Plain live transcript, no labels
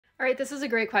All right, this is a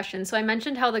great question. So I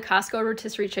mentioned how the Costco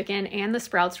rotisserie chicken and the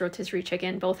Sprouts rotisserie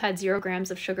chicken both had 0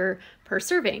 grams of sugar per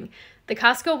serving. The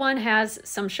Costco one has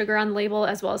some sugar on the label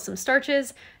as well as some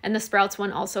starches, and the Sprouts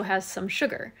one also has some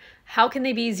sugar. How can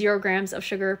they be 0 grams of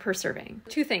sugar per serving?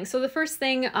 Two things. So the first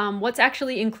thing, what's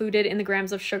actually included in the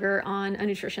grams of sugar on a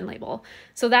nutrition label?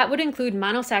 So that would include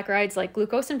monosaccharides like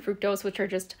glucose and fructose, which are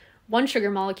just one sugar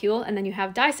molecule, and then you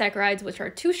have disaccharides, which are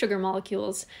 2 sugar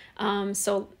molecules.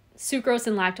 So sucrose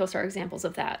and lactose are examples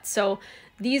of that. So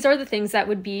these are the things that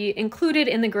would be included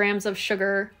in the grams of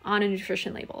sugar on a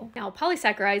nutrition label. Now,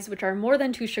 polysaccharides, which are more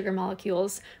than 2 sugar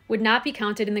molecules, would not be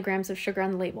counted in the grams of sugar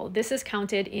on the label. This is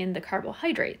counted in the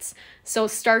carbohydrates. So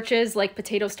starches like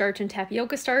potato starch and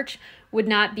tapioca starch would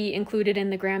not be included in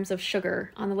the grams of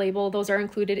sugar on the label. Those are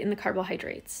included in the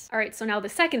carbohydrates. All right, so now the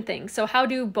second thing. So how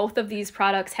do both of these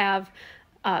products have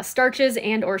starches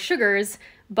and or sugars,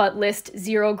 but list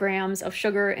 0 grams of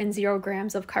sugar and 0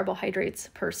 grams of carbohydrates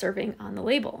per serving on the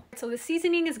label? So the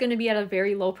seasoning is going to be at a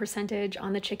very low percentage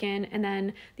on the chicken, and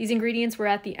then these ingredients were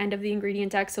at the end of the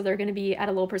ingredient deck, so they're going to be at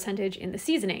a low percentage in the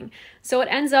seasoning. So it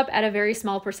ends up at a very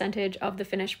small percentage of the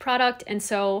finished product, and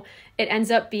so it ends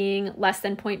up being less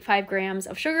than 0.5 grams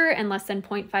of sugar and less than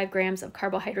 0.5 grams of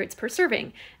carbohydrates per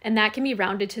serving, and that can be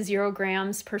rounded to 0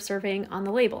 grams per serving on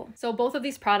the label. So both of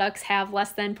these products have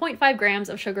less than 0.5 grams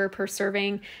of sugar per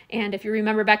serving. And if you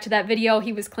remember back to that video,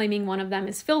 he was claiming one of them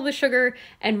is filled with sugar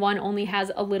and one only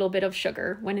has a little bit of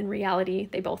sugar, when in reality,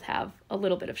 they both have a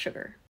little bit of sugar.